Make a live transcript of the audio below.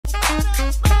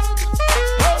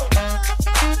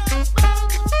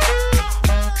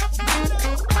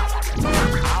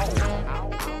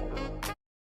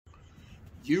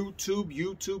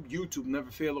YouTube, never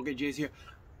fail. Okay, Jay's here,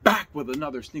 back with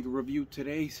another sneaker review.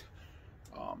 Today's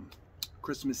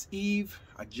Christmas Eve.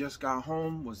 I just got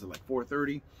home. Was it like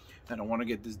 4:30? And I want to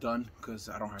get this done because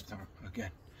I don't have time.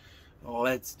 Again,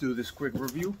 let's do this quick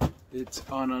review. It's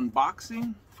an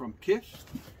unboxing from Kith.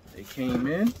 They came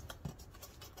in.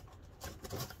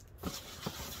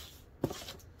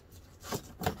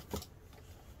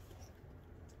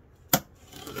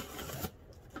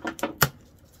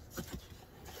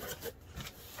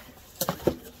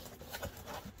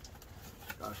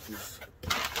 Got this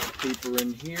paper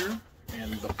in here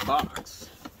and the box.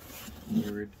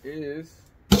 Here it is.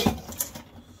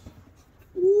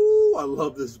 Ooh, I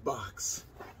love this box.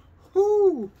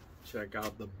 Ooh, check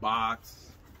out the box.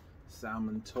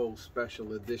 Salmon Toe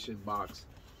Special Edition box.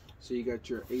 So you got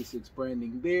your Asics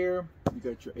branding there. You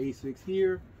got your Asics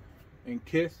here and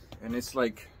Kith, and it's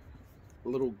like a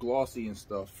little glossy and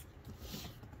stuff.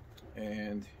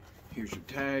 And here's your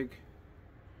tag.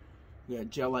 We got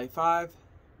Gel-Lyte 5,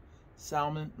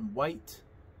 Salmon, and white.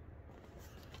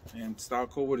 And style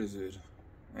code, what is it?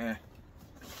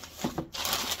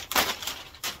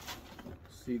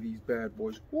 See these bad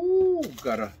boys. Ooh,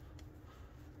 got a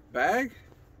bag,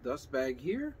 dust bag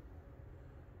here.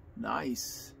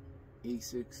 Nice.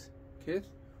 Asics Kith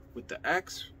with the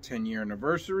X 10-year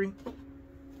anniversary.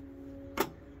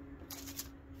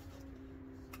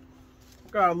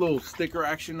 Got a little sticker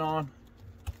action on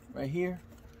right here.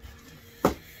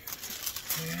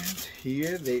 And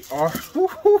here they are.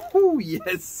 Ooh,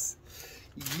 yes.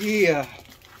 Yeah.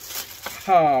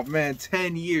 Oh man,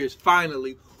 10 years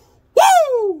finally.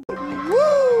 Woo!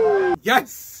 Woo!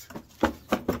 Yes.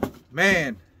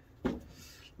 Man.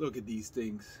 Look at these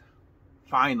things.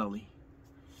 Finally.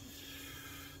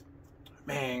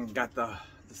 Man, got the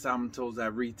Salmon Toes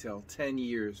at retail. 10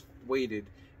 years waited,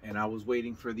 and I was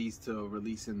waiting for these to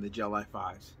release in the Gel-Lyte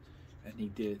 5s, and he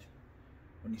did.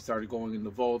 When he started going in the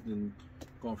vault and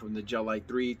going from the Gel-Lyte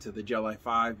 3 to the Gel-Lyte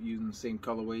 5 using the same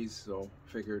colorways, so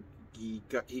figured he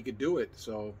could do it,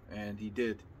 so, and he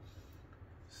did.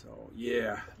 So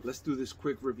yeah, let's do this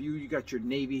quick review. You got your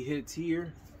navy hits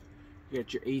here. You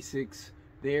got your Asics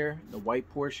there, the white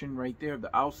portion right there,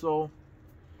 the outsole.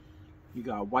 You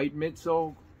got white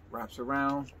midsole, wraps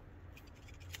around.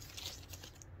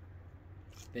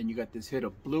 Then you got this hit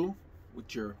of blue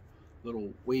with your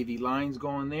little wavy lines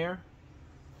going there,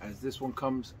 as this one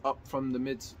comes up from the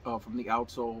from the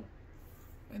outsole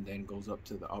and then goes up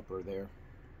to the upper there.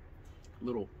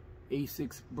 Little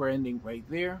Asics branding right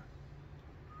there.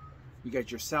 You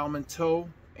got your Salmon Toe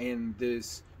and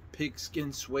this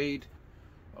pigskin suede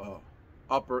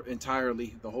upper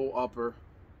entirely, the whole upper.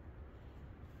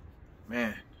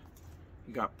 Man,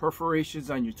 you got perforations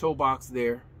on your toe box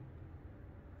there.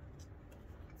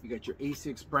 You got your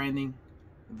Asics branding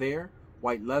there,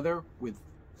 white leather with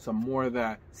some more of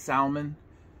that salmon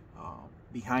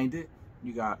behind it.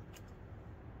 You got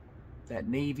that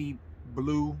navy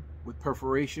blue with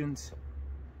perforations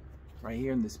right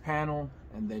here in this panel,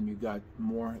 and then you got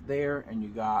more there, and you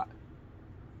got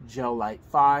Gel-Lyte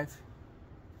 5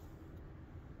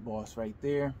 boss right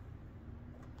there.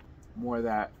 More of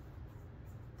that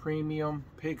premium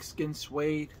pigskin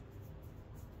suede.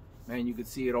 Man, you can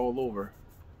see it all over.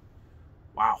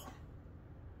 Wow.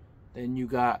 Then you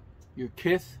got your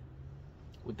Kith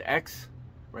with the X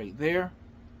right there.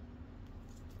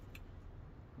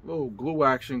 Little glue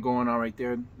action going on right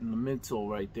there in the midsole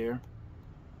right there.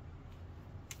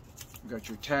 You got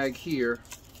your tag here.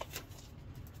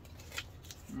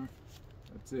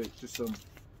 That's it, just some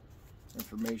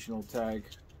informational tag.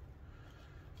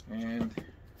 And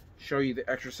show you the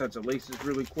extra sets of laces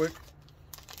really quick,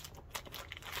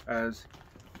 as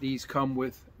these come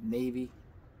with navy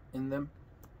in them.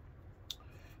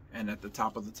 And at the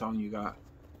top of the tongue you got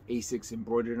Asics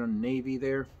embroidered on navy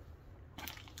there.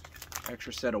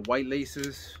 Extra set of white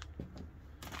laces,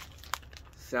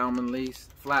 salmon lace,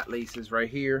 flat laces right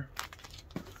here.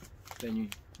 Then you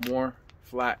more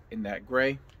flat in that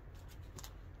gray.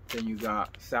 Then you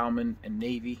got salmon and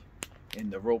navy in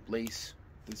the rope lace.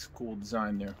 This cool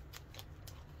design there.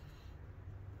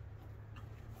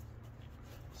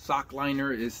 Sock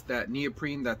liner is that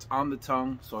neoprene that's on the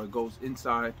tongue, so it goes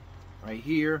inside right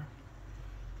here.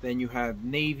 Then you have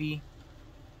navy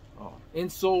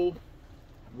insole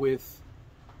with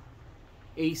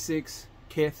Asics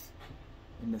Kith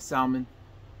in the salmon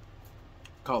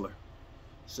color.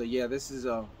 So yeah, this is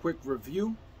a quick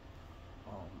review.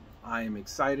 I am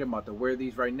excited. I'm about to wear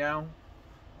these right now.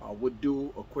 Would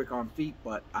do a quick on feet,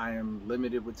 but I am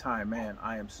limited with time. Man,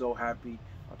 I am so happy.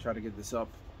 I'll try to get this up.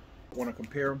 I want to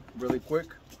compare them really quick.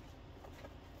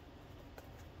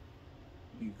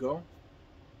 Here you go.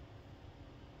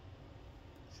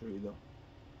 Show you though.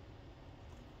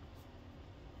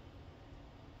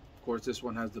 Of course, this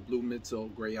one has the blue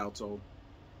midsole, gray outsole.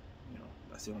 You know,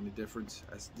 that's the only difference.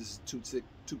 As this is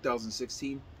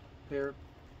 2016 pair,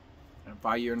 and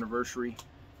 5-year anniversary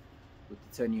with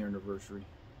the 10-year anniversary.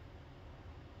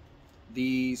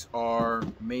 These are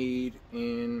made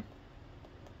in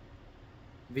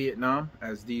Vietnam,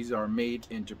 as these are made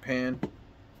in Japan,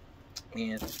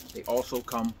 and they also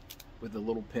come with a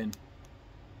little pin,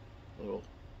 little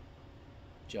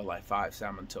Gel-Lyte 5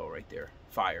 salmon toe right there,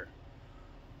 fire.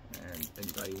 And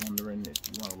anybody wondering if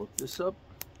you want to look this up,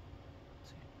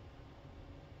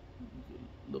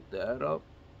 look that up.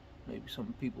 Maybe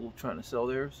some people trying to sell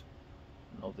theirs.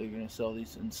 I don't know if they're going to sell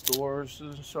these in stores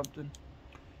or something,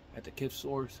 at the Kith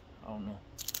stores. I don't know.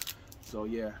 So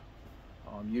yeah,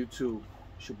 YouTube,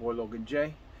 it's your boy Logan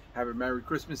J. Have a Merry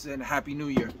Christmas and a Happy New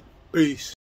Year.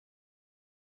 Peace.